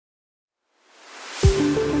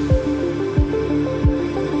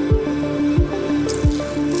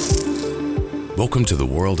Welcome to the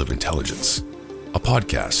World of Intelligence, a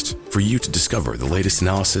podcast for you to discover the latest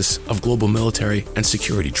analysis of global military and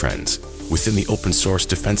security trends within the open source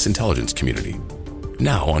defense intelligence community.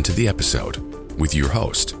 Now onto the episode with your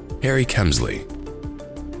host, Harry Kemsley.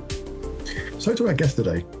 So to our guest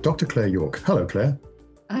today, Dr. Claire Yorke. Hello, Claire.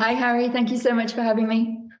 Hi, Harry. Thank you so much for having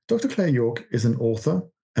me. Dr. Claire Yorke is an author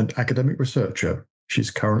and academic researcher. She's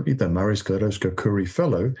currently the Skłodowska-Curie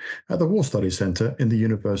Fellow at the War Studies Centre in the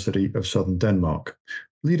University of Southern Denmark,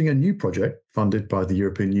 leading a new project funded by the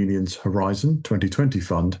European Union's Horizon 2020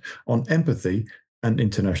 Fund on empathy and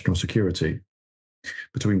international security.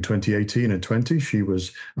 Between 2018 and 20, she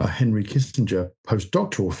was a Henry Kissinger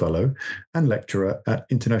postdoctoral fellow and lecturer at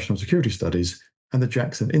International Security Studies and the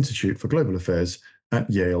Jackson Institute for Global Affairs at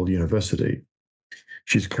Yale University.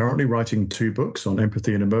 She's currently writing 2 books on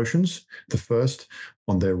empathy and emotions, the first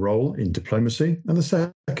on their role in diplomacy, and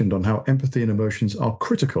the second on how empathy and emotions are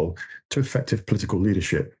critical to effective political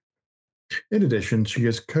leadership. In addition, she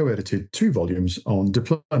has co-edited 2 volumes on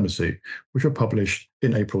diplomacy, which were published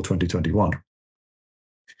in April 2021.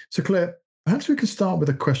 So Claire, perhaps we could start with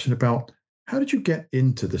a question about how did you get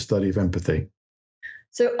into the study of empathy?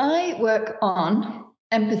 So I work on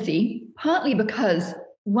empathy partly because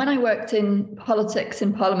when I worked in politics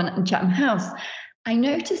in Parliament and Chatham House, I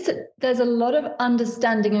noticed that there's a lot of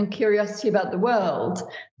understanding and curiosity about the world,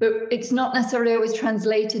 but it's not necessarily always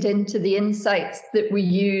translated into the insights that we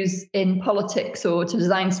use in politics or to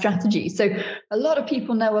design strategy. So a lot of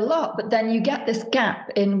people know a lot, but then you get this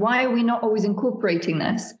gap in why are we not always incorporating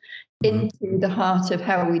this into the heart of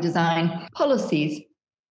how we design policies.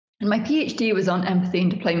 And my PhD was on empathy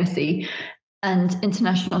and diplomacy and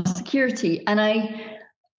international security. And I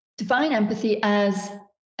define empathy as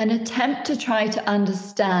an attempt to try to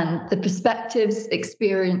understand the perspectives,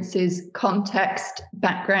 experiences, context,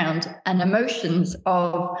 background, and emotions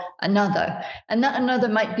of another. And that another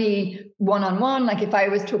might be one-on-one. Like if I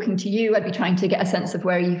was talking to you, I'd be trying to get a sense of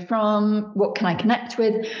where are you from, what can I connect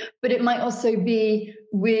with? But it might also be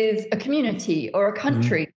with a community or a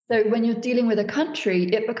country. So when you're dealing with a country,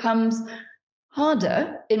 it becomes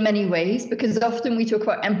harder in many ways, because often we talk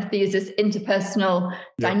about empathy as this interpersonal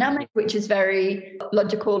dynamic, which is very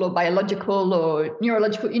logical or biological or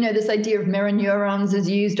neurological. You know, this idea of mirror neurons is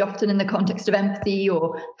used often in the context of empathy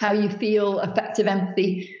or how you feel effective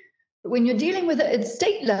empathy. But when you're dealing with it at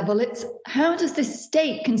state level, it's how does this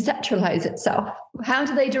state conceptualize itself? How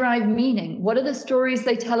do they derive meaning? What are the stories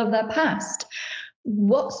they tell of their past?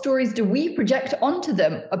 What stories do we project onto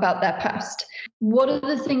them about their past? What are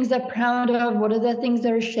the things they're proud of? What are the things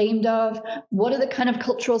they're ashamed of? What are the kind of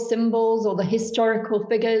cultural symbols or the historical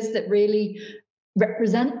figures that really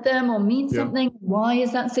represent them or mean something? Why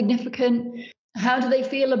is that significant? How do they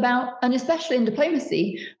feel about, and especially in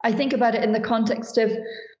diplomacy, I think about it in the context of,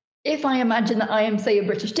 if I imagine that I am, say, a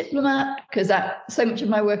British diplomat, because so much of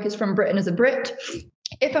my work is from Britain as a Brit.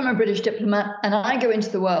 If I'm a British diplomat and I go into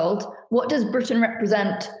the world, what does Britain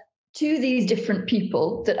represent to these different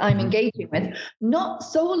people that I'm engaging with? Not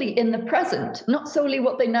solely in the present, not solely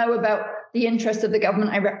what they know about the interests of the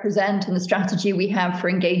government I represent and the strategy we have for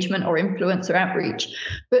engagement or influence or outreach,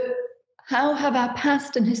 but how have our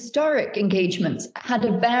past and historic engagements had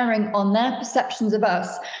a bearing on their perceptions of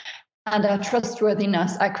us and our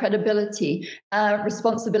trustworthiness, our credibility, our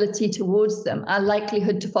responsibility towards them, our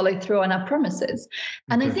likelihood to follow through on our promises.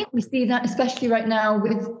 And I think we see that especially right now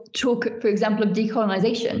with talk, for example, of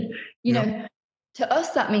decolonization. You know, to us,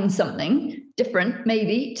 that means something different,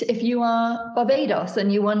 maybe, to if you are Barbados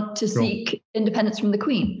and you want to seek independence from the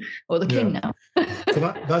Queen or the King now. So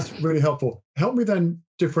that's really helpful. Help me then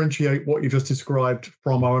differentiate what you just described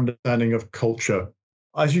from our understanding of culture.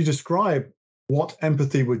 As you describe what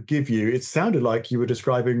empathy would give you, it sounded like you were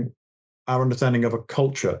describing our understanding of a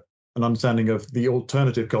culture, an understanding of the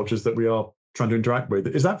alternative cultures that we are trying to interact with.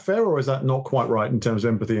 Is that fair, or is that not quite right in terms of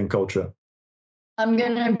empathy and culture? I'm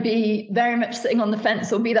going to be very much sitting on the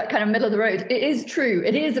fence or be that kind of middle of the road. It is true.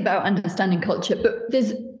 It is about understanding culture, but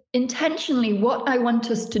there's intentionally what I want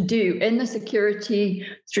us to do in the security,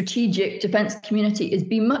 strategic defense community is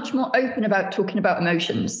be much more open about talking about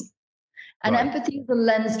emotions. And empathy is a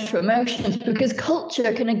lens to emotions, because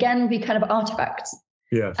culture can again be kind of artifacts.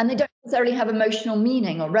 Yes. And they don't necessarily have emotional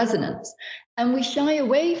meaning or resonance. And we shy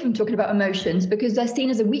away from talking about emotions because they're seen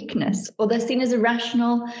as a weakness, or they're seen as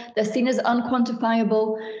irrational, they're seen as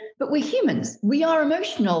unquantifiable. But we're humans, we are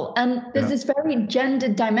emotional. And there's this very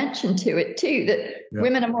gendered dimension to it too, that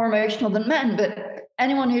women are more emotional than men. But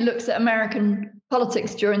anyone who looks at American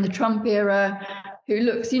politics during the Trump era, who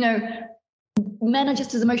looks, men are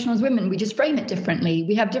just as emotional as women. We just frame it differently.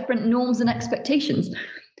 We have different norms and expectations.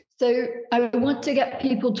 So I want to get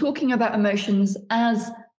people talking about emotions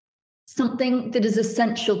as something that is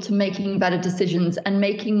essential to making better decisions and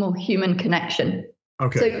making more human connection.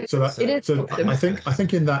 Okay, so I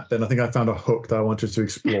think in that, then I think I found a hook that I wanted to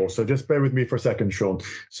explore. So just bear with me for a second, Sean.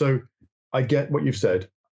 So I get what you've said.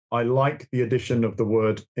 I like the addition of the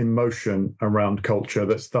word emotion around culture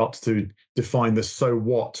that starts to define the so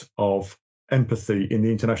what of empathy in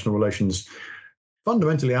the international relations.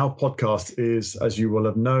 Fundamentally, our podcast is, as you will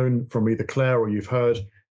have known from either Claire or you've heard,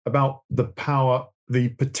 about the power, the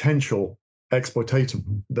potential exploitative,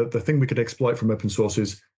 the thing we could exploit from open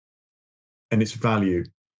sources and its value.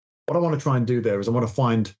 What I want to try and do there is I want to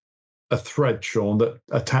find a thread, Sean, that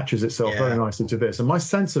attaches itself very nicely to this. And my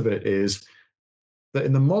sense of it is that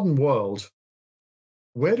in the modern world,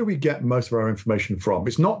 where do we get most of our information from?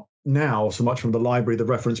 It's not now so much from the library, the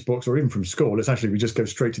reference books, or even from school. It's actually, we just go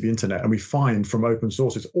straight to the internet and we find from open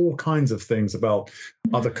sources all kinds of things about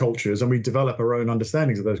other cultures, and we develop our own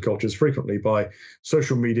understandings of those cultures frequently by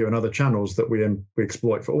social media and other channels that we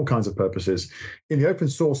exploit for all kinds of purposes. In the open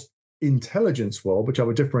source intelligence world, which I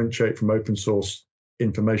would differentiate from open source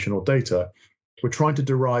information or data, we're trying to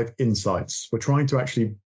derive insights. We're trying to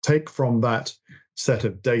actually take from that set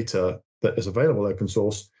of data that is available open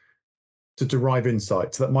source to derive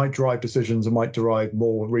insights that might drive decisions and might derive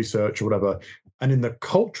more research or whatever. And in the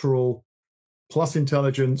cultural plus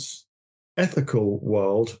intelligence, ethical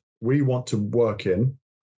world we want to work in,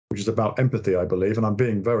 which is about empathy, I believe, and I'm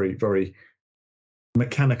being very, very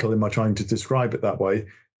mechanical in my trying to describe it that way,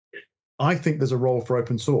 I think there's a role for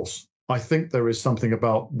open source. I think there is something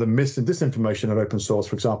about the mis and disinformation of open source,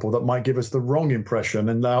 for example, that might give us the wrong impression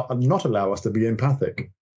and not allow us to be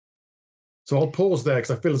empathic. So I'll pause there because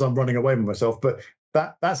I feel as I'm running away with myself, but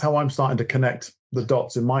that's how I'm starting to connect the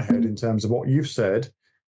dots in my head in terms of what you've said,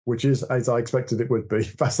 which is, as I expected it would be,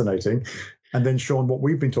 fascinating. And then, Sean, what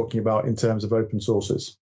we've been talking about in terms of open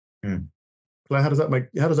sources. Claire, how does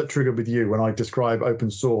that trigger with you when I describe open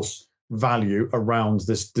source value around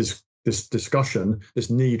this discussion, this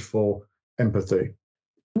need for empathy?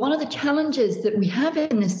 One of the challenges that we have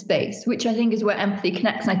in this space, which I think is where empathy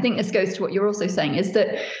connects, and I think this goes to what you're also saying, is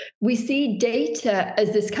that we see data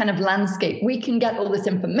as this kind of landscape. We can get all this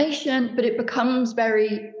information, but it becomes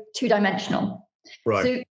very two-dimensional. Right. So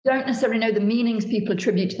you don't necessarily know the meanings people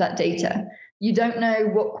attribute to that data. You don't know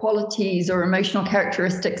what qualities or emotional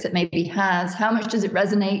characteristics it maybe has. How much does it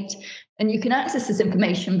resonate? And you can access this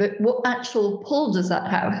information, but what actual pull does that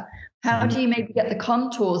have? How do you maybe get the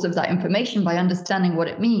contours of that information by understanding what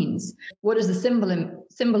it means? What is the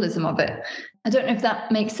symbolism of it? I don't know if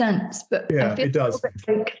that makes sense, but yeah, it does.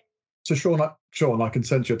 So Sean, I can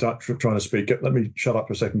sense you're trying to speak. Let me shut up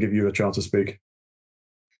for a second, give you a chance to speak.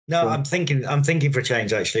 No, I'm thinking for a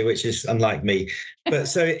change, actually, which is unlike me. But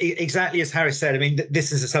so exactly as Harry said, I mean,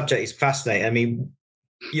 this is a subject is fascinating. I mean,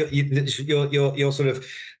 your sort of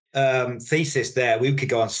thesis there, we could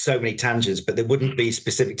go on so many tangents, but they wouldn't be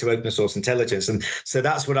specific to open source intelligence. And so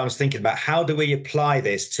that's what I was thinking about. How do we apply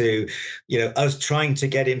this to, us trying to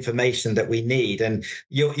get information that we need? And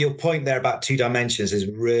your point there about two dimensions is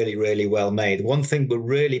really, really well made. One thing we're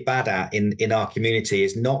really bad at in our community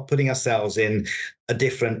is not putting ourselves in a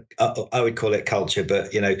different, I would call it culture,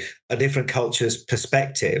 but, a different culture's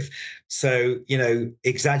perspective. So,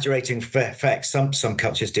 exaggerating effects, some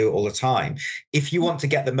cultures do it all the time. If you want to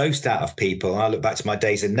get the most out of people, and I look back to my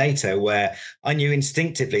days in NATO, where I knew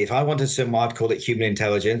instinctively, if I wanted some, I'd call it human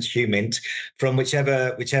intelligence, HUMINT, from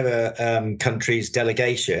whichever country's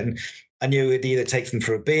delegation, I knew it'd either take them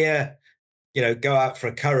for a beer, go out for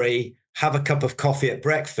a curry, have a cup of coffee at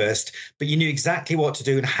breakfast, but you knew exactly what to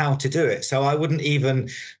do and how to do it. So I wouldn't even,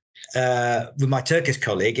 with my Turkish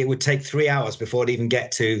colleague, it would take 3 hours before I'd even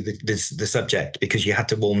get to the subject, because you had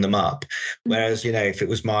to warm them up. Whereas, if it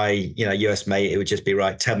was my, US mate, it would just be,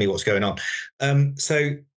 right, tell me what's going on.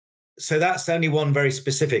 So that's only one very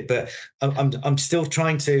specific, but I'm still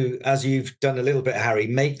trying to, as you've done a little bit, Harry,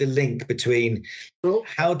 make the link between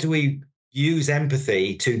how do we use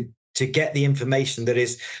empathy to get the information that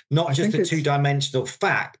is not just the two-dimensional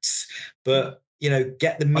facts, but,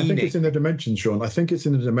 get the meaning. I think it's in the dimensions, Sean. I think it's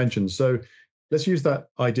in the dimensions. So let's use that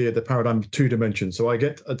idea, the paradigm of two dimensions. So I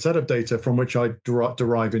get a set of data from which I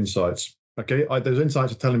derive insights. Okay, those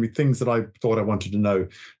insights are telling me things that I thought I wanted to know.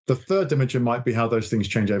 The third dimension might be how those things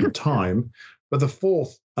change over time. But the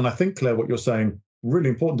fourth, and I think, Claire, what you're saying, really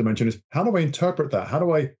important dimension is, how do I interpret that? How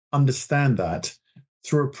do I understand that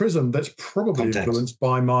through a prism that's probably influenced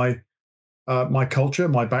by my culture,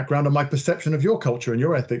 my background, and my perception of your culture and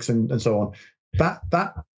your ethics and so on.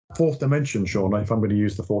 That fourth dimension, Sean, if I'm going to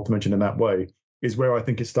use the fourth dimension in that way, is where I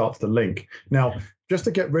think it starts to link. Now, just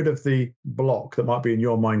to get rid of the block that might be in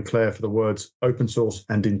your mind, Claire, for the words open source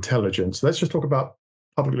and intelligence, let's just talk about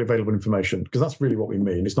publicly available information, because that's really what we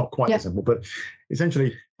mean. It's not quite that simple, but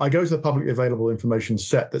essentially I go to the publicly available information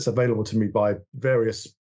set that's available to me by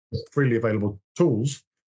various freely available tools,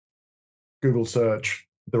 Google search,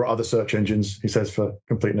 there are other search engines, he says for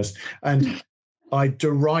completeness, and I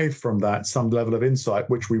derive from that some level of insight,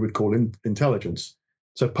 which we would call intelligence.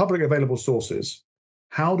 So publicly available sources,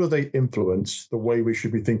 how do they influence the way we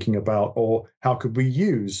should be thinking about, or how could we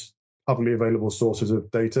use publicly available sources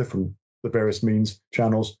of data from the various means,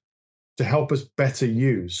 channels, to help us better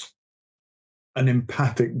use an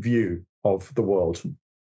empathic view of the world?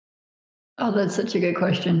 Oh, that's such a good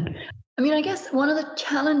question. I mean, I guess one of the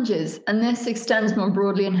challenges, and this extends more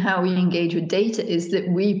broadly in how we engage with data, is that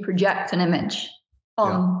we project an image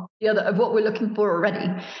on the other of what we're looking for already.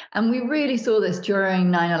 And we really saw this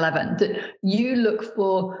during 9/11, that you look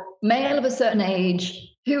for male of a certain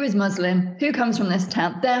age, who is Muslim, who comes from this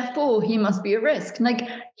town, therefore he must be a risk. Like,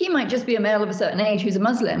 he might just be a male of a certain age who's a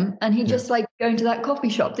Muslim, and he just like going to that coffee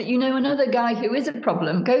shop that another guy who is a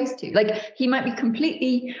problem goes to. Like, he might be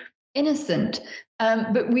completely innocent,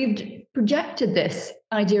 but we've projected this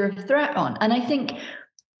idea of threat on. And I think,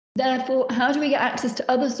 therefore, how do we get access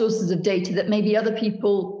to other sources of data that maybe other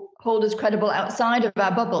people hold as credible outside of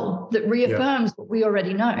our bubble, that reaffirms what we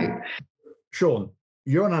already know? Sean,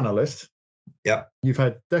 you're an analyst. Yeah. You've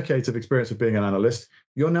had decades of experience of being an analyst.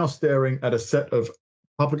 You're now staring at a set of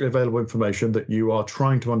publicly available information that you are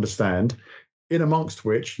trying to understand, in amongst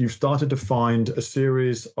which you've started to find a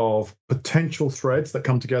series of potential threads that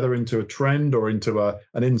come together into a trend or into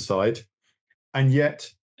an insight. And yet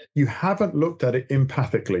you haven't looked at it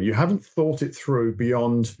empathically. You haven't thought it through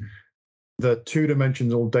beyond the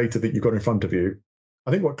two-dimensional data that you've got in front of you.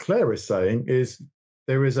 I think what Claire is saying is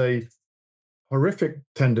there is a horrific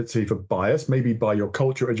tendency for bias, maybe by your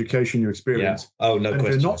culture, education, your experience. Yeah. Oh, no question.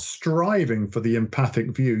 If you're not striving for the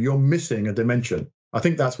empathic view, you're missing a dimension. I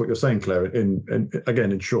think that's what you're saying, Claire,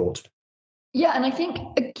 in short. Yeah, and I think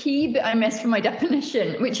a key bit I missed from my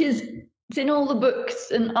definition, which is, it's in all the books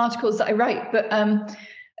and articles that I write, but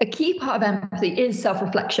a key part of empathy is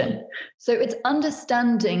self-reflection. So it's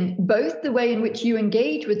understanding both the way in which you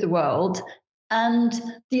engage with the world and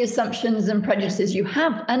the assumptions and prejudices you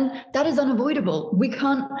have. And that is unavoidable.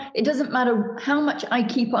 It doesn't matter how much I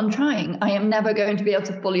keep on trying, I am never going to be able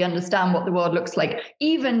to fully understand what the world looks like.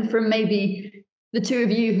 Even from maybe the two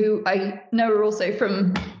of you who I know are also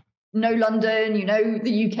from London,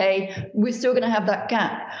 the UK, we're still going to have that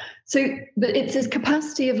gap. So, but it's this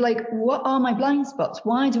capacity of like, what are my blind spots?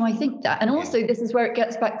 Why do I think that? And also, this is where it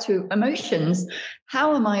gets back to emotions.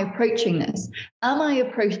 How am I approaching this? And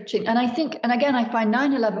I think, and again, I find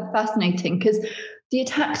 9/11 fascinating because the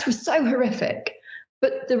attacks were so horrific,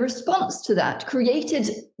 but the response to that created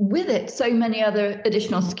with it so many other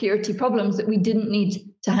additional security problems that we didn't need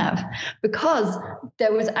to have, because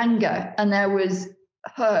there was anger and there was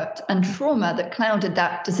hurt and trauma that clouded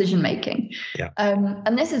that decision making. Yeah.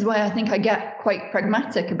 And this is why I think I get quite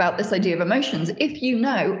pragmatic about this idea of emotions. If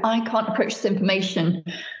I can't approach this information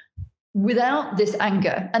without this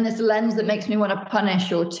anger and this lens that makes me want to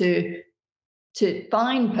punish or to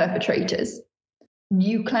find perpetrators,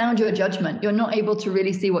 you cloud your judgment. You're not able to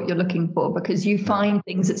really see what you're looking for because you find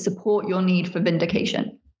things that support your need for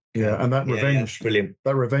vindication. Yeah, and that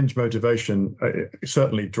revenge motivation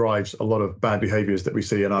certainly drives a lot of bad behaviors that we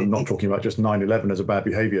see. And I'm not talking about just 9/11 as a bad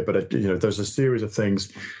behavior, but there's a series of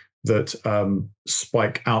things that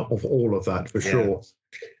spike out of all of that for sure.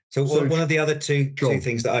 So one of the other two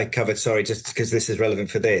things that I covered, sorry, just because this is relevant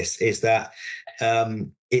for this, is that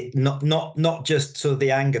it not just sort of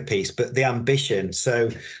the anger piece, but the ambition. So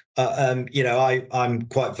I'm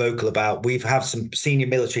quite vocal about, we have some senior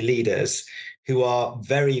military leaders who are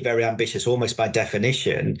very, very ambitious, almost by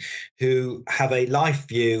definition, who have a life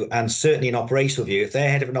view and certainly an operational view. If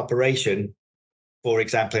they're head of an operation, for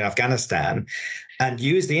example, in Afghanistan, and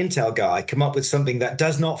you as the intel guy come up with something that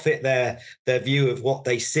does not fit their view of what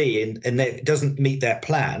they see and it doesn't meet their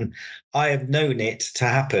plan, I have known it to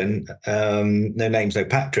happen, no names, no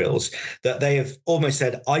pack drills, that they have almost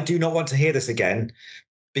said, I do not want to hear this again,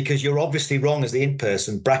 because you're obviously wrong as the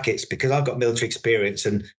in-person, brackets, because I've got military experience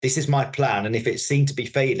and this is my plan. And if it seemed to be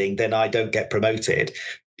failing, then I don't get promoted.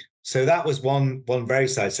 So that was one very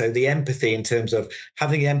side. So the empathy in terms of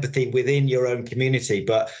having empathy within your own community.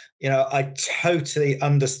 But, I totally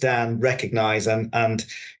understand, recognize and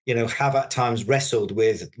have at times wrestled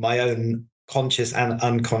with my own conscious and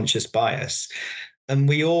unconscious bias. And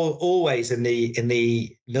we all always in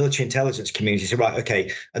the military intelligence community say, right,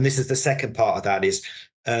 okay, and this is the second part of that is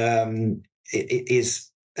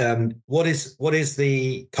what is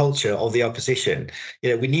the culture of the opposition?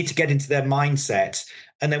 We need to get into their mindset,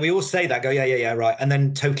 and then we all say that, go yeah right, and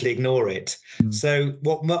then totally ignore it. So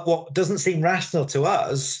what doesn't seem rational to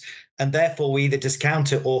us, and therefore we either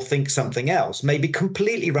discount it or think something else, may be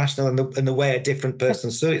completely rational in the way a different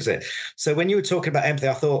person sees it. So when you were talking about empathy,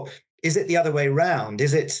 I thought, is it the other way around?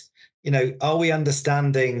 Is it, are we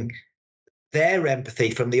understanding their empathy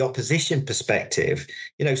from the opposition perspective?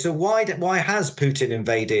 So why has Putin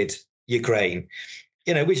invaded Ukraine?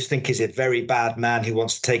 We just think he's a very bad man who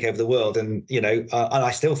wants to take over the world, and and I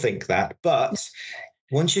still think that. But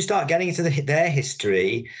once you start getting into their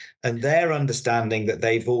history and their understanding that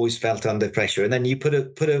they've always felt under pressure, and then you put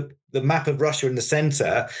the map of Russia in the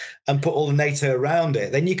center and put all the NATO around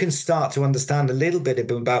it, then you can start to understand a little bit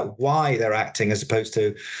about why they're acting as opposed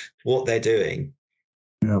to what they're doing.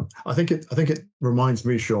 Yeah, I think it reminds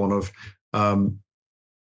me, Sean, of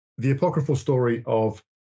the apocryphal story of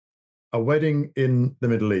a wedding in the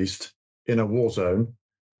Middle East in a war zone,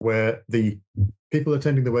 where the people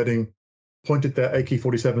attending the wedding pointed their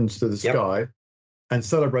AK-47s to the sky and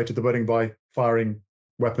celebrated the wedding by firing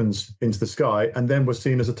weapons into the sky, and then was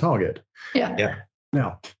seen as a target. Yeah.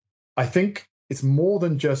 Now, I think it's more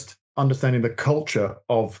than just understanding the culture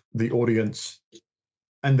of the audience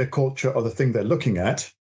and the culture of the thing they're looking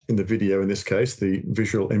at, in the video, in this case, the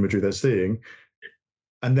visual imagery they're seeing,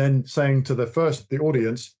 and then saying to the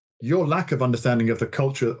audience, your lack of understanding of the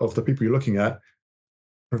culture of the people you're looking at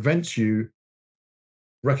prevents you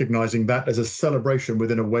recognizing that as a celebration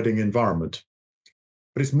within a wedding environment.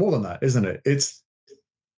 But it's more than that, isn't it? It's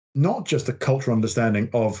not just a cultural understanding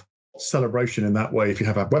of celebration in that way if you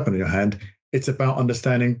have a weapon in your hand. It's about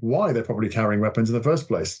understanding why they're probably carrying weapons in the first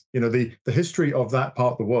place. The history of that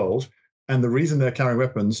part of the world and the reason they're carrying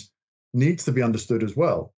weapons needs to be understood as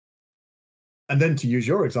well. And then, to use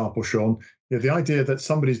your example, Sean, the idea that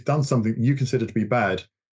somebody's done something you consider to be bad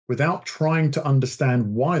without trying to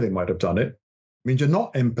understand why they might have done it means you're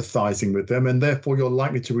not empathizing with them, and therefore you're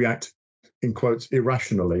likely to react, in quotes,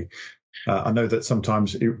 irrationally. I know that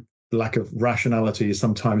sometimes lack of rationality is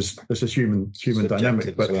sometimes it's a human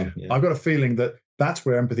dynamic, but well, yeah. I've got a feeling that that's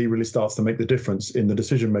where empathy really starts to make the difference in the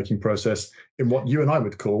decision-making process in what you and I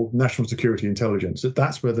would call national security intelligence.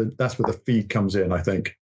 That's where the feed comes in, I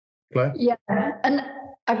think. Claire? Yeah, and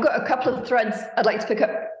I've got a couple of threads I'd like to pick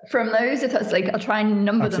up from those, if that's I'll try and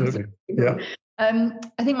number Absolutely. them. Yeah.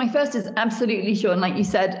 I think my first is absolutely, Sean, like you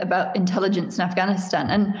said, about intelligence in Afghanistan.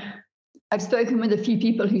 And I've spoken with a few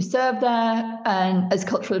people who served there and as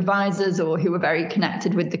cultural advisors or who were very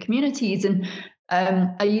connected with the communities. And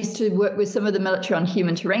I used to work with some of the military on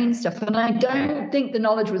human terrain stuff. And I don't think the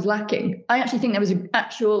knowledge was lacking. I actually think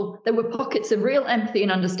there were pockets of real empathy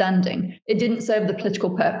and understanding. It didn't serve the political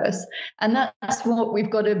purpose. And that's what we've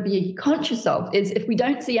got to be conscious of, is if we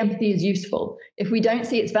don't see empathy as useful, if we don't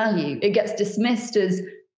see its value, it gets dismissed as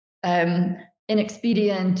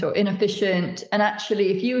inexpedient or inefficient. And actually,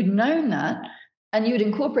 if you had known that and you had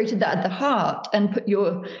incorporated that at the heart and put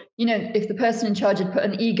your, if the person in charge had put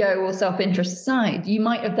an ego or self-interest aside, you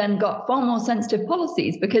might have then got far more sensitive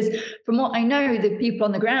policies. Because from what I know, the people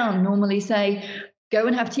on the ground normally say, go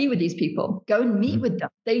and have tea with these people, go and meet with them.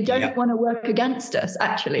 They don't want to work against us,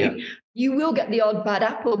 actually. Yeah. You will get the odd bad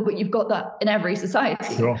apple, but you've got that in every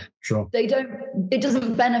society. Sure. It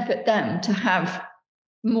doesn't benefit them to have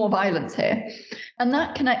more violence here. And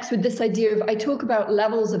that connects with this idea of, I talk about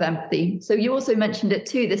levels of empathy. So you also mentioned it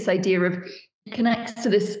too, this idea of connects to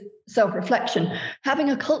this self-reflection.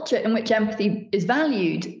 Having a culture in which empathy is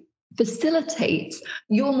valued facilitates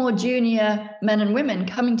your more junior men and women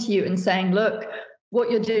coming to you and saying, look, what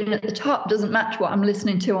you're doing at the top doesn't match what I'm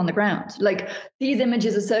listening to on the ground. Like, these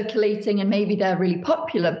images are circulating and maybe they're really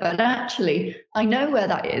popular, but actually I know where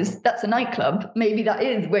that is. That's a nightclub. Maybe that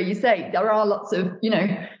is where you say there are lots of,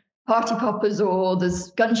 party poppers, or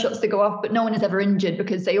there's gunshots that go off, but no one is ever injured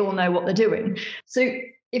because they all know what they're doing. So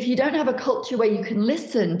if you don't have a culture where you can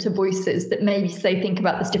listen to voices that maybe say, think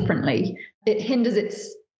about this differently, it hinders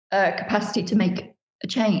its capacity to make a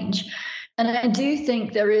change. And I do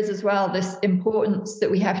think there is as well this importance that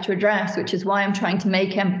we have to address, which is why I'm trying to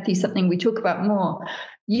make empathy something we talk about more.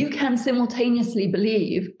 You can simultaneously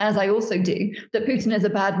believe, as I also do, that Putin is a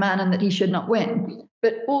bad man and that he should not win,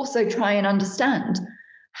 but also try and understand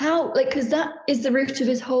how, because that is the root of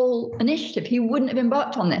his whole initiative. He wouldn't have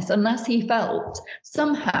embarked on this unless he felt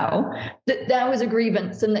somehow that there was a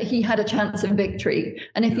grievance and that he had a chance of victory.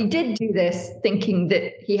 And if he did do this thinking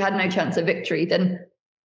that he had no chance of victory, then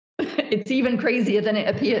it's even crazier than it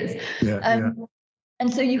appears.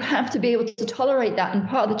 And so you have to be able to tolerate that. And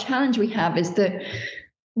part of the challenge we have is that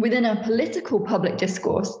within a political public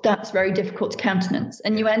discourse, that's very difficult to countenance.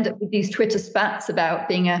 And you end up with these Twitter spats about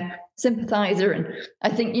being a sympathizer. And I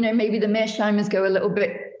think, maybe the Mearsheimer's go a little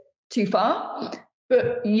bit too far,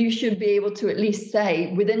 but you should be able to at least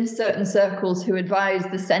say within certain circles who advise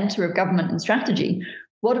the center of government and strategy,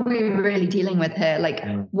 what are we really dealing with here? Like,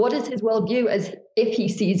 what is his worldview as if he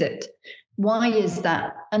sees it? Why is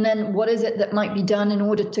that? And then what is it that might be done in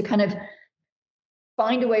order to kind of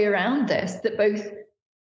find a way around this that both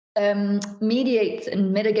mediates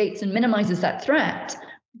and mitigates and minimizes that threat,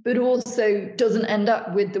 but also doesn't end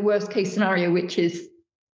up with the worst case scenario, which is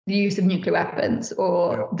the use of nuclear weapons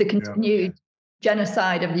or the continued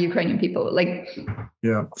genocide of the Ukrainian people.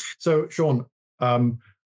 So Sean,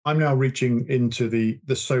 I'm now reaching into the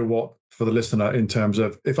so what for the listener in terms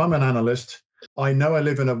of, if I'm an analyst, I know I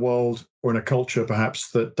live in a world or in a culture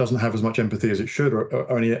perhaps that doesn't have as much empathy as it should,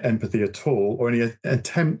 or any empathy at all, or any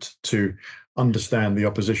attempt to understand the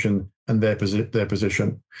opposition and their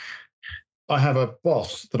position. I have a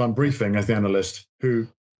boss that I'm briefing as the analyst who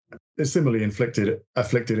is similarly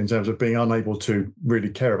afflicted in terms of being unable to really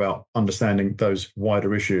care about understanding those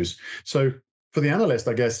wider issues. So for the analyst,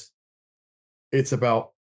 I guess it's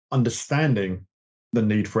about understanding the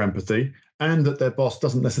need for empathy, and that their boss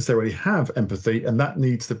doesn't necessarily have empathy, and that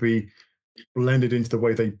needs to be blended into the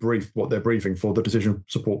way they brief what they're briefing for the decision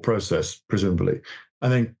support process, presumably. I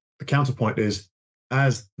think the counterpoint is,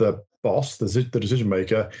 as the boss, the decision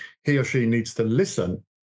maker, he or she needs to listen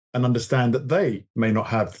and understand that they may not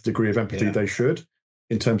have the degree of empathy they should,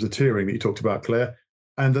 in terms of tiering that you talked about, Claire,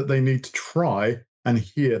 and that they need to try and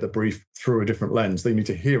hear the brief through a different lens. They need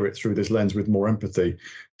to hear it through this lens with more empathy.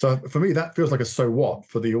 So for me, that feels like a so what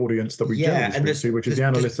for the audience that we generally speak to, which is the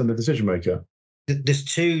analyst and the decision maker. There's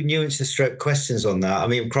two nuances stroke questions on that. I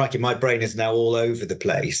mean, crikey, my brain is now all over the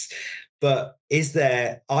place. But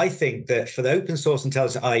I think that for the open source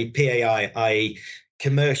intelligence, i.e. PAI, i.e.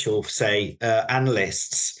 commercial, say,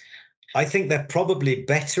 analysts, I think they're probably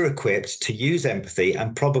better equipped to use empathy,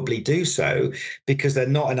 and probably do so because they're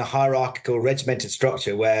not in a hierarchical, regimented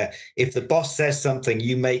structure where if the boss says something,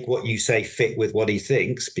 you make what you say fit with what he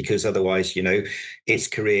thinks, because otherwise, it's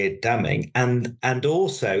career damning. And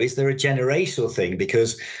also, is there a generational thing?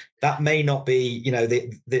 Because that may not be,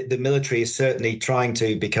 the military is certainly trying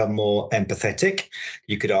to become more empathetic,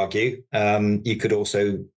 you could argue. You could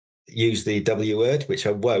also use the W word, which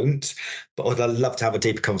I won't, but I'd love to have a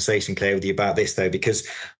deeper conversation, Claire, with you about this, though, because,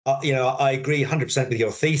 I agree 100% with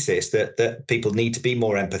your thesis that people need to be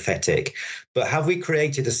more empathetic. But have we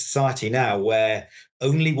created a society now where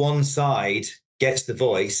only one side gets the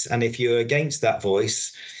voice? And if you're against that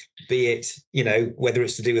voice, be it, whether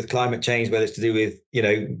it's to do with climate change, whether it's to do with,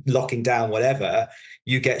 locking down, whatever,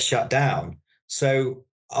 you get shut down. So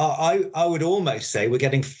I would almost say we're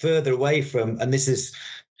getting further away from, and this is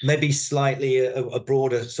maybe slightly a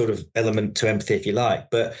broader sort of element to empathy, if you like.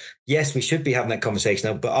 But yes, we should be having that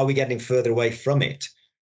conversation, but are we getting further away from it?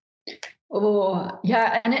 Oh,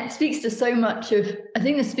 yeah. And it speaks to so much of, I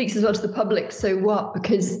think this speaks as well to the public, so what?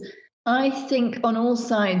 Because I think on all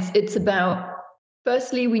sides, it's about,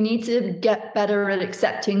 firstly, we need to get better at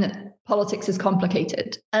accepting that politics is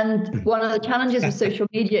complicated. And one of the challenges of social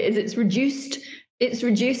media is it's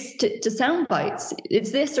reduced to sound bites. It's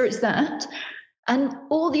this or it's that. And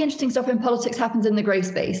all the interesting stuff in politics happens in the grey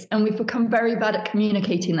space. And we've become very bad at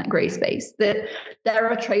communicating that grey space, that there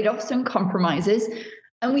are trade-offs and compromises,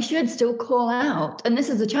 and we should still call out. And this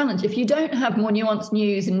is a challenge. If you don't have more nuanced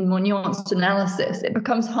news and more nuanced analysis, it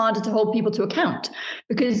becomes harder to hold people to account,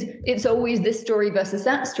 because it's always this story versus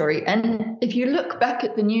that story. And if you look back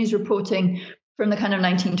at the news reporting from the kind of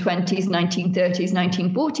 1920s, 1930s,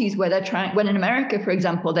 1940s, where when in America, for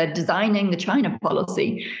example, they're designing the China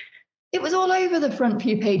policy, it was all over the front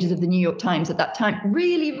few pages of the New York Times at that time.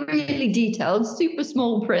 Really, really detailed, super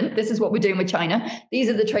small print. This is what we're doing with China. These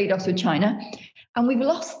are the trade-offs with China. And we've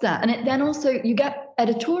lost that. And then also you get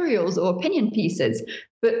editorials or opinion pieces,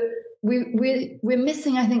 but we're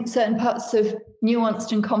missing, I think, certain parts of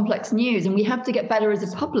nuanced and complex news. And we have to get better as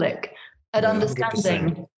a public at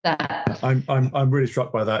understanding 100%. That. I'm really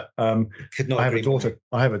struck by that. I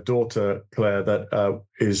have a daughter, Claire, that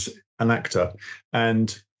is an actor,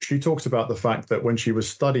 and she talks about the fact that when she was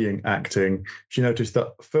studying acting, she noticed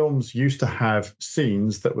that films used to have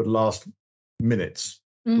scenes that would last minutes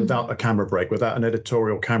without a camera break, without an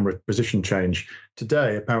editorial camera position change.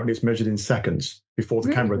 Today, apparently, it's measured in seconds before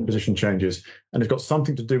the camera position changes. And it's got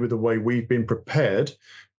something to do with the way we've been prepared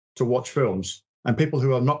to watch films. And people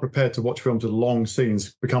who are not prepared to watch films with long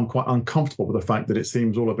scenes become quite uncomfortable with the fact that it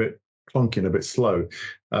seems all a bit clunky and a bit slow.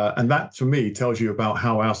 And that, for me, tells you about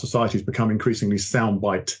how our society has become increasingly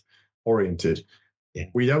soundbite oriented. Yeah.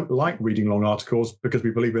 We don't like reading long articles because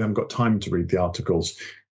we believe we haven't got time to read the articles.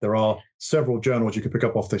 There are several journals you can pick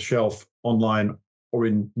up off the shelf online or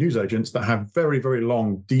in newsagents that have very, very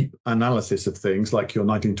long, deep analysis of things, like your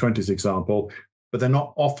 1920s example, but they're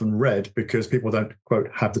not often read because people don't, quote,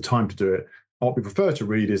 have the time to do it. And what we prefer to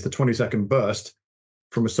read is the 20-second burst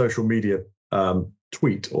from a social media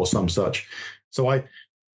tweet or some such. So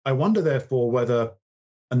I wonder, therefore, whether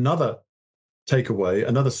another takeaway,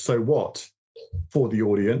 another so what for the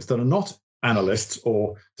audience that are not analysts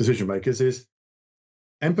or decision makers is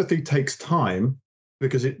empathy takes time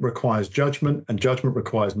because it requires judgment, and judgment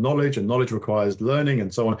requires knowledge, and knowledge requires learning,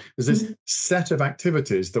 and so on. There's this set of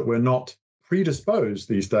activities that we're not predisposed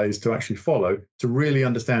these days to actually follow to really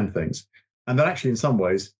understand things. And that actually, in some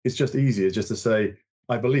ways, it's just easier just to say,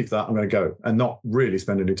 I believe that, I'm going to go, and not really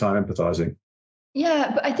spend any time empathizing.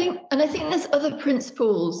 Yeah, but I think there's other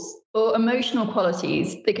principles or emotional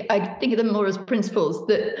qualities. I think of them more as principles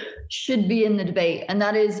that should be in the debate, and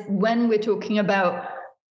that is when we're talking about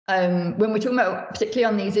particularly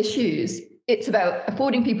on these issues, it's about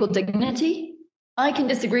affording people dignity. I can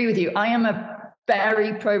disagree with you. I am a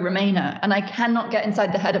very pro-Remainer, and I cannot get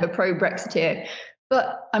inside the head of a pro-Brexiteer.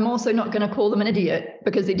 But I'm also not going to call them an idiot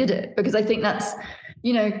because they did it, because I think that's,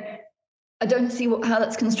 I don't see how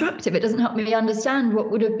that's constructive. It doesn't help me understand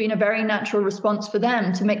what would have been a very natural response for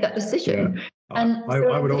them to make that decision. Yeah. And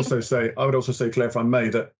I would also say, Claire, if I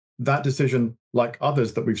may, that decision, like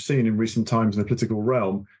others that we've seen in recent times in the political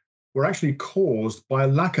realm, were actually caused by a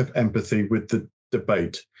lack of empathy with the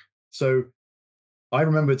debate. So I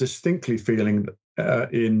remember distinctly feeling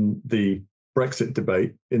in the Brexit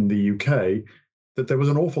debate in the UK that there was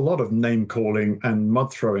an awful lot of name calling and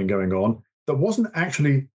mud throwing going on that wasn't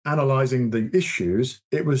actually analysing the issues.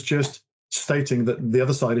 It was just stating that the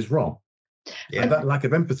other side is wrong. Yeah. And that lack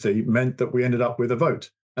of empathy meant that we ended up with a vote,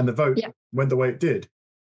 and the vote went the way it did.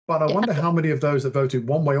 But I wonder how many of those that voted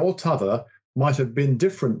one way or t'other might have been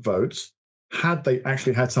different votes had they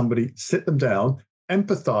actually had somebody sit them down,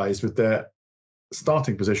 empathise with their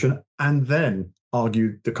starting position, and then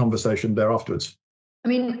argue the conversation there afterwards. I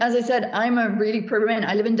mean, as I said, I'm a really pro-Remain.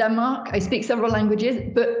 I live in Denmark. I speak several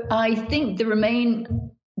languages, but I think the Remain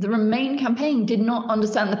campaign did not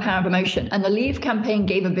understand the power of emotion, and the Leave campaign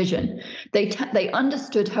gave a vision. They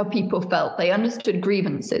understood how people felt. They understood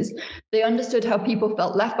grievances. They understood how people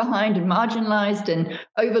felt left behind and marginalised and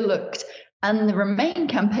overlooked. And the Remain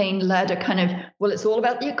campaign led a kind of, well, it's all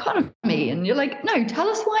about the economy. And you're like, no, tell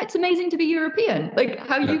us why it's amazing to be European. Like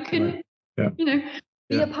how you can,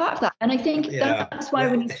 be a part of that. And I think that's why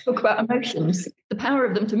we need to talk about emotions, the power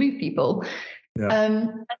of them to move people. Yeah.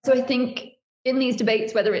 So I think in these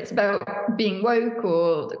debates, whether it's about being woke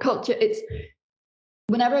or the culture, it's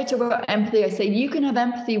whenever I talk about empathy, I say you can have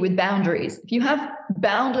empathy with boundaries. If you have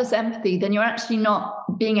boundless empathy, then you're actually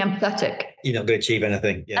not being empathetic. You're not going to achieve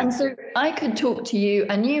anything. Yeah. And so I could talk to you,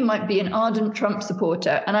 and you might be an ardent Trump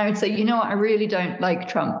supporter, and I would say, you know what, I really don't like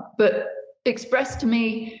Trump, but express to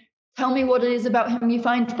me, tell me what it is about him you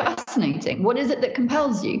find fascinating. What is it that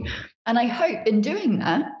compels you? And I hope in doing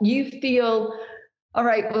that, you feel, all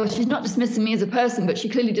right, well, she's not dismissing me as a person, but she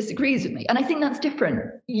clearly disagrees with me. And I think that's different.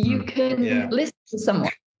 You can listen to someone.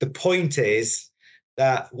 The point is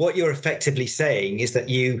that what you're effectively saying is that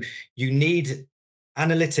you need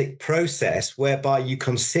analytic process whereby you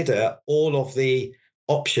consider all of the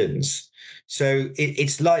options. So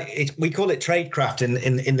it's like we call it tradecraft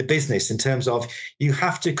in the business, in terms of you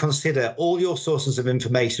have to consider all your sources of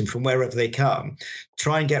information from wherever they come,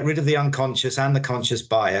 try and get rid of the unconscious and the conscious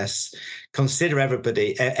bias, consider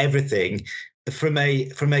everything from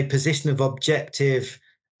a position of objective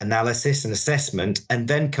analysis and assessment, and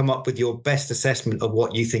then come up with your best assessment of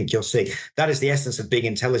what you think you're seeing. That is the essence of being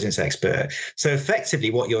an intelligence expert. So effectively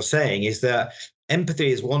what you're saying is that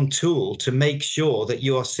empathy is one tool to make sure that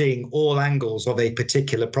you are seeing all angles of a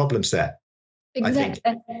particular problem set.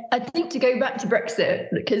 Exactly. I think to go back to Brexit,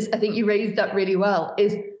 because I think you raised that really well,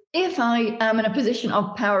 is if I am in a position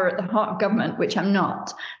of power at the heart of government, which I'm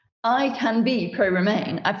not, I can be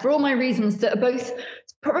pro-Remain for all my reasons that are both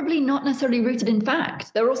probably not necessarily rooted in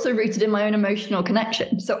fact. They're also rooted in my own emotional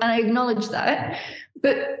connection. So, and I acknowledge that.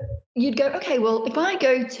 But you'd go, okay, well, if I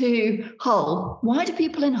go to Hull, why do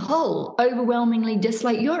people in Hull overwhelmingly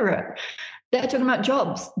dislike Europe? They're talking about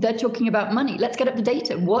jobs. They're talking about money. Let's get up the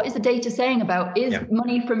data. What is the data saying about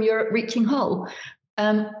money from Europe reaching Hull?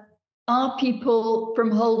 are people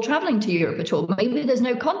from Hull traveling to Europe at all? Maybe there's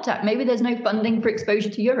no contact. Maybe there's no funding for exposure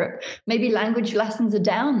to Europe. Maybe language lessons are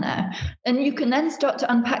down there. And you can then start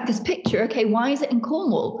to unpack this picture. Okay, why is it in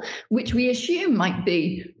Cornwall, which we assume might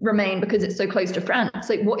remain because it's so close to France?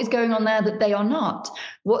 Like, what is going on there that they are not?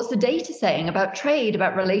 What's the data saying about trade,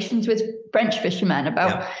 about relations with French fishermen,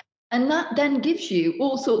 about... Yeah. And that then gives you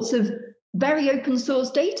all sorts of very open source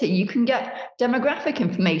data. You can get demographic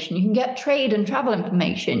information, you can get trade and travel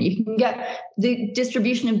information, you can get the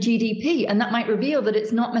distribution of GDP, and that might reveal that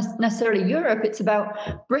it's not necessarily Europe, it's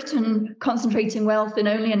about Britain concentrating wealth in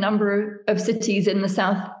only a number of cities in the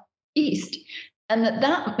southeast, and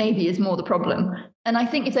that maybe is more the problem. And I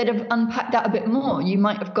think if they'd have unpacked that a bit more, you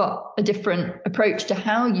might have got a different approach to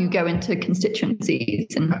how you go into constituencies.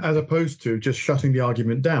 And as opposed to just shutting the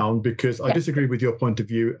argument down because I disagree with your point of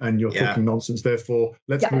view and you're talking nonsense. Therefore,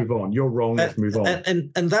 let's move on. You're wrong. Let's move on.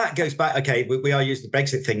 And that goes back. Okay, we are using the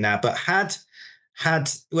Brexit thing now, but had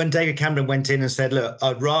when David Cameron went in and said, look,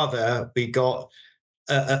 I'd rather we got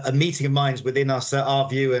a meeting of minds within our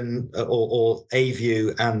view and or a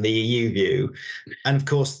view and the EU view, and of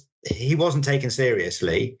course he wasn't taken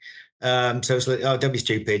seriously. So it's like, oh, don't be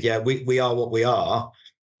stupid. Yeah, we are what we are.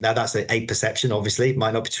 Now that's a perception, obviously. It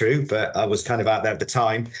might not be true, but I was kind of out there at the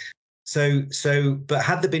time. So, but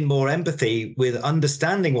had there been more empathy with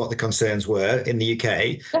understanding what the concerns were in the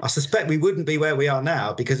UK, I suspect we wouldn't be where we are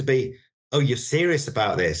now, because it'd be, oh, you're serious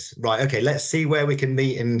about this. Right, okay, let's see where we can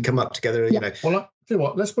meet and come up together, you know. Well, tell you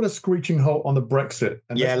what, let's put a screeching halt on the Brexit.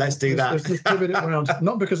 And let's do that. Let's just pivot it around,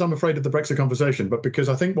 not because I'm afraid of the Brexit conversation, but because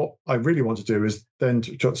I think what I really want to do is then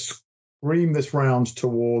to just scream this round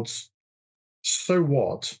towards so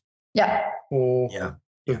what? Or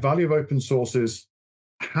the value of open sources,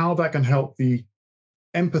 how that can help the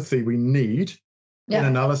empathy we need in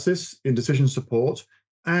analysis, in decision support,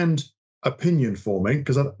 and opinion forming,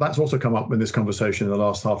 because that's also come up in this conversation in the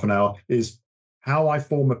last half an hour, is how I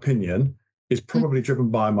form opinion is probably driven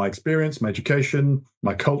by my experience, my education,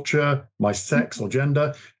 my culture, my sex or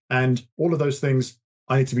gender, and all of those things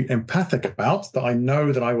I need to be empathic about, that I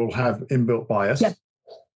know that I will have inbuilt bias.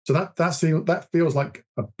 So that feels like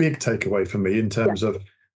a big takeaway for me in terms of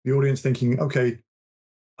the audience thinking, okay,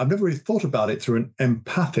 I've never really thought about it through an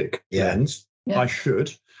empathic lens. I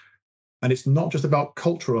should. And it's not just about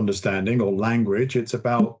cultural understanding or language, it's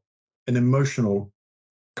about an emotional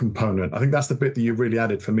component. I think that's the bit that you really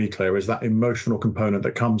added for me, Claire, is that emotional component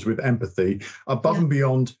that comes with empathy above and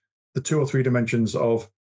beyond the 2 or 3 dimensions of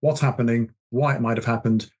what's happening, why it might have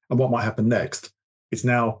happened, and what might happen next. It's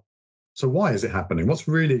now, so why is it happening? What's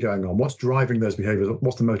really going on? What's driving those behaviors?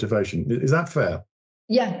 What's the motivation? Is that fair?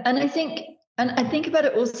 Yeah, and I think about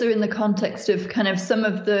it also in the context of kind of some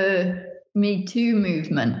of the Me Too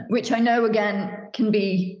movement, which I know, again, can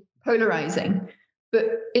be polarizing. But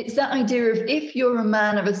it's that idea of, if you're a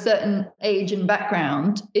man of a certain age and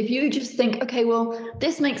background, if you just think, okay, well,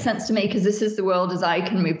 this makes sense to me because this is the world as I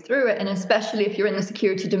can move through it. And especially if you're in the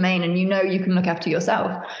security domain and you know you can look after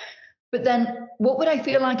yourself. But then what would I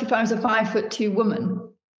feel like if I was a 5'2" woman?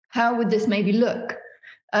 How would this maybe look?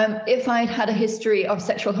 If I'd had a history of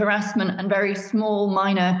sexual harassment and very small,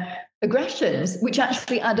 minor aggressions, which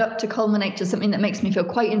actually add up to culminate to something that makes me feel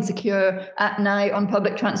quite insecure at night on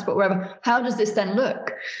public transport, wherever, how does this then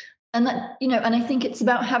look? And that, you know, and I think it's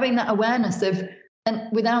about having that awareness of, and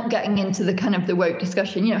without getting into the kind of the woke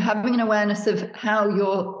discussion, you know, having an awareness of how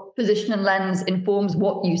your position and lens informs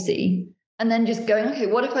what you see. And then just going, okay,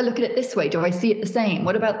 what if I look at it this way? Do I see it the same?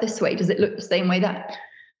 What about this way? Does it look the same way that?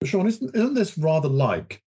 Sean, isn't this rather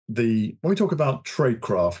like when we talk about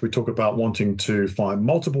tradecraft, we talk about wanting to find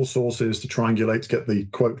multiple sources to triangulate to get the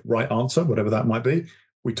quote right answer, whatever that might be.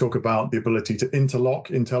 We talk about the ability to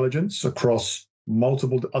interlock intelligence across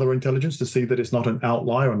multiple other intelligence to see that it's not an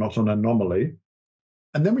outlier or not an anomaly.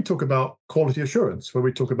 And then we talk about quality assurance, where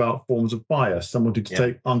we talk about forms of bias, someone to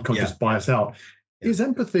take unconscious bias out. Is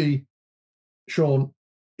empathy, Sean,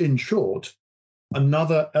 in short,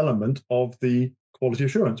 another element of the quality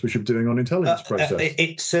assurance we should be doing on intelligence process?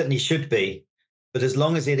 It certainly should be, but as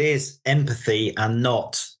long as it is empathy and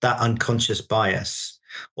not that unconscious bias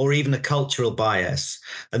or even a cultural bias,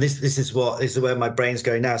 and this is where my brain's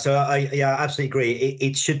going now. So I absolutely agree.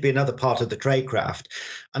 It should be another part of the tradecraft.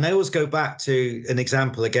 And I always go back to an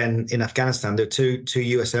example again in Afghanistan. There were two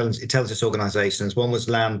US intelligence organizations. One was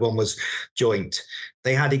land, one was joint.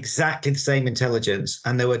 They had exactly the same intelligence,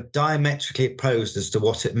 and they were diametrically opposed as to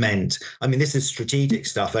what it meant. I mean, this is strategic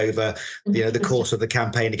stuff over, the course of the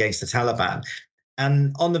campaign against the Taliban.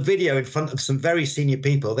 And on the video in front of some very senior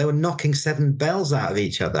people, they were knocking 7 bells out of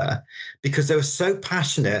each other because they were so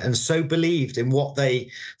passionate and so believed in what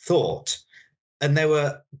they thought. and they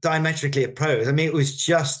were diametrically opposed. I mean, it was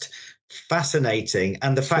just fascinating.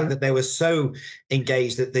 And the fact that they were so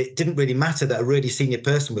engaged that it didn't really matter that a really senior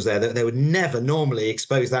person was there, that they would never normally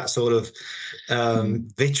expose that sort of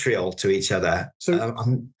vitriol to each other.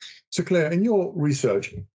 So Claire, in your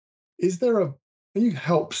research, can you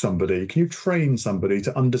help somebody, can you train somebody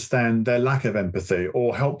to understand their lack of empathy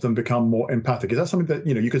or help them become more empathic? Is that something that,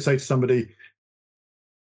 you could say to somebody,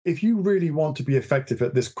 if you really want to be effective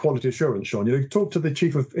at this quality assurance, Sean, you talk to the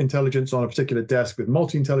chief of intelligence on a particular desk with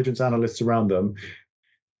multi-intelligence analysts around them,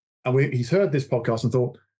 and he's heard this podcast and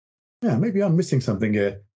thought, yeah, maybe I'm missing something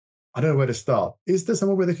here. I don't know where to start. Is there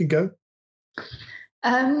somewhere where they can go?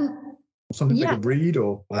 Something they can read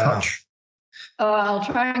or touch? I'll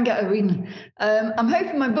try and get a reading. I'm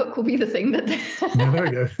hoping my book will be the thing that... Yeah, there we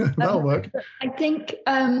go. That'll work. I think...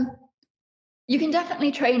 you can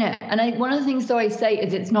definitely train it. And one of the things, though, I say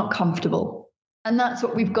is it's not comfortable. And that's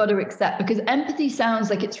what we've got to accept, because empathy sounds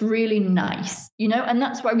like it's really nice, and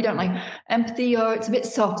that's why we don't like empathy, or it's a bit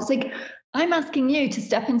soft. It's like, I'm asking you to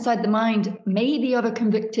step inside the mind, maybe of a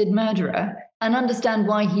convicted murderer, and understand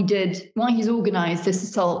why he's organized this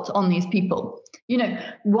assault on these people.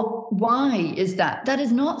 Why is that? That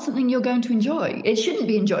is not something you're going to enjoy. It shouldn't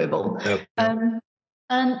be enjoyable.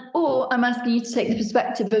 Or I'm asking you to take the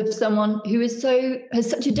perspective of someone who has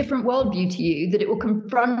such a different worldview to you that it will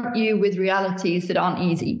confront you with realities that aren't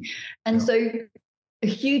easy. And so a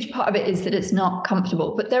huge part of it is that it's not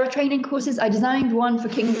comfortable. But there are training courses. I designed one for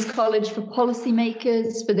King's College for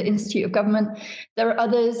policymakers, for the Institute of Government. There are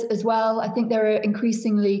others as well. I think there are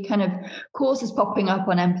increasingly kind of courses popping up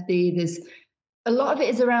on empathy. There's a lot of it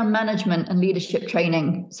is around management and leadership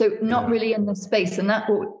training. So not really in this space. And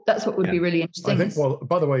that's what would be really interesting. I think, well,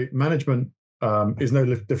 by the way, management is no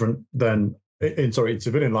different than in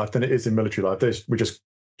civilian life than it is in military life. We just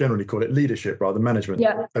generally call it leadership rather than management.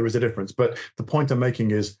 Yeah. There is a difference. But the point I'm making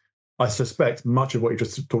is I suspect much of what you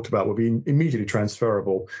just talked about will be immediately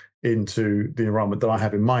transferable into the environment that I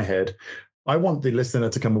have in my head. I want the listener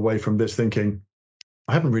to come away from this thinking,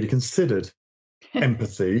 I haven't really considered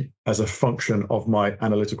empathy as a function of my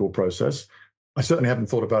analytical process. I certainly haven't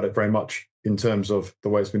thought about it very much in terms of the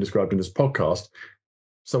way it's been described in this podcast.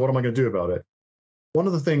 So what am I going to do about it? One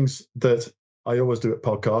of the things that I always do at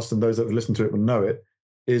podcasts, and those that have listened to it will know it,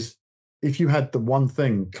 is if you had the one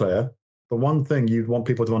thing, Claire, the one thing you'd want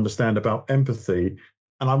people to understand about empathy,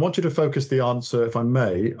 and I want you to focus the answer, if I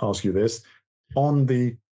may ask you this, on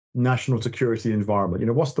the national security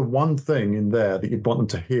environment. What's the one thing in there that you'd want them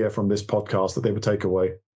to hear from this podcast that they would take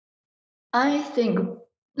away? I think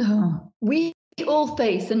we all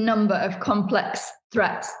face a number of complex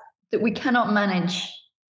threats that we cannot manage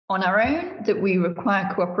on our own, that we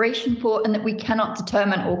require cooperation for, and that we cannot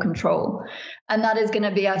determine or control. And that is going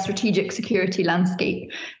to be our strategic security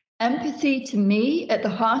landscape. Empathy, to me, at the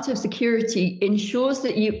heart of security, ensures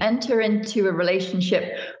that you enter into a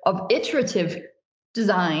relationship of iterative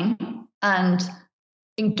design and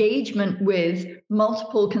engagement with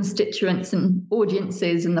multiple constituents and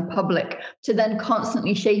audiences and the public to then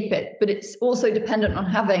constantly shape it. But it's also dependent on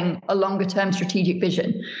having a longer term strategic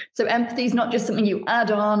vision. So empathy is not just something you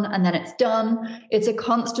add on and then it's done. It's a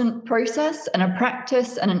constant process and a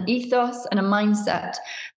practice and an ethos and a mindset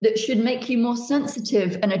that should make you more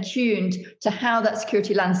sensitive and attuned to how that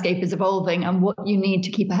security landscape is evolving and what you need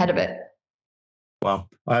to keep ahead of it. Wow,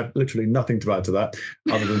 I have literally nothing to add to that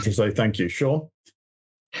other than to say thank you. Sean?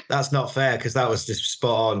 That's not fair, because that was just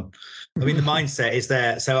spot on. I mean, the mindset is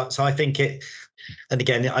there. So I think it, and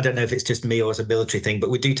again, I don't know if it's just me or it's a military thing,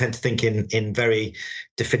 but we do tend to think in very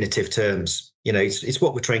definitive terms. It's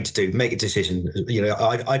what we're trained to do, make a decision.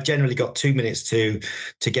 I've generally got 2 minutes to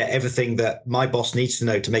get everything that my boss needs to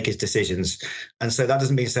know to make his decisions. And so that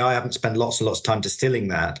doesn't mean to say I haven't spent lots and lots of time distilling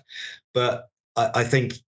that. But I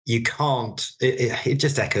think you can't, it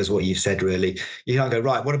just echoes what you said, really. You can't go,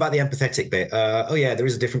 right, what about the empathetic bit? There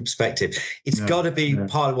is a different perspective. It's got to be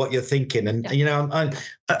part of what you're thinking. And,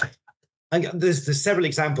 there's several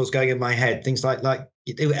examples going in my head, things like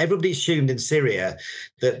everybody assumed in Syria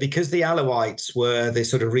that because the Alawites were the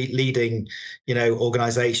sort of leading,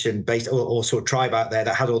 organization based or sort of tribe out there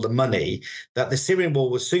that had all the money, that the Syrian war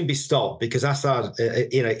would soon be stopped because Assad,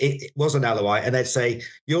 it was an Alawite, and they'd say,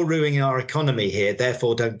 you're ruining our economy here,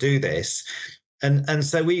 therefore don't do this. And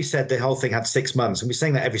so we said the whole thing had 6 months, and we're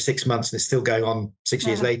saying that every 6 months, and it's still going on 6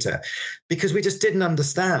 years later, because we just didn't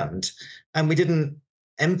understand, and we didn't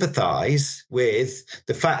empathize with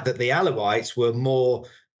the fact that the Alawites were more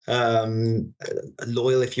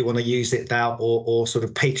loyal, if you want to use it now, or sort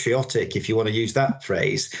of patriotic, if you want to use that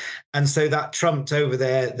phrase. And so that trumped over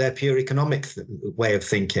their pure economic way of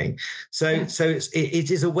thinking. So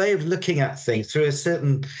it is a way of looking at things through a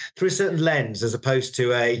certain lens, as opposed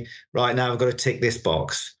to right now I've got to tick this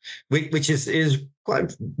box, which is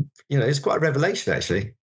quite, it's quite a revelation,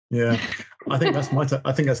 actually. Yeah, I think that's my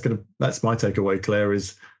takeaway, Claire,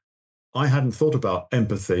 is I hadn't thought about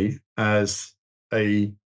empathy as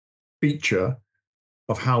a feature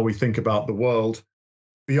of how we think about the world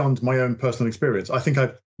beyond my own personal experience. I think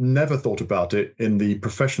I've never thought about it in the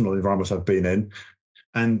professional environments I've been in.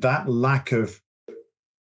 And that lack of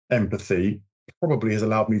empathy probably has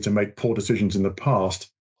allowed me to make poor decisions in the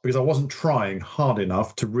past, because I wasn't trying hard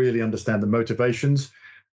enough to really understand the motivations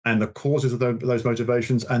and the causes of those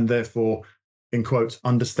motivations, and therefore, in quotes,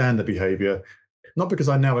 understand the behavior. Not because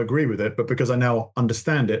I now agree with it, but because I now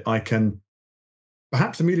understand it, I can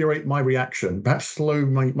perhaps ameliorate my reaction, perhaps slow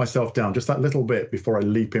myself down just that little bit before I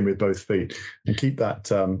leap in with both feet, and keep that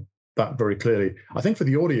very clearly. I think for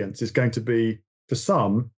the audience, it's going to be, for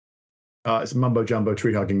some, it's mumbo jumbo,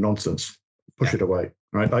 tree hugging nonsense. Push it away,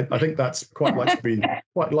 right? I think that's quite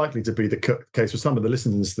likely to be the case for some of the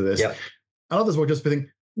listeners to this. Yeah. And others will just be thinking,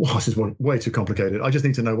 well, this is way too complicated. I just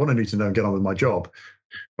need to know what I need to know and get on with my job.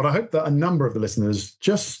 But I hope that a number of the listeners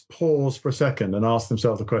just pause for a second and ask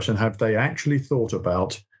themselves the question, have they actually thought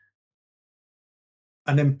about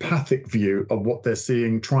an empathic view of what they're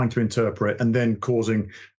seeing, trying to interpret, and then causing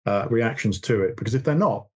reactions to it? Because if they're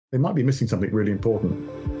not, they might be missing something really important.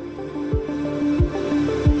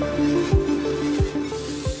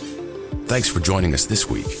 Thanks for joining us this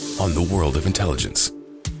week on The World of Intelligence.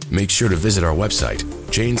 Make sure to visit our website,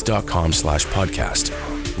 janes.com/podcast,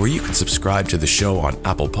 where you can subscribe to the show on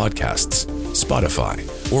Apple Podcasts, Spotify,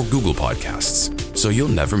 or Google Podcasts, so you'll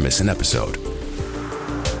never miss an episode.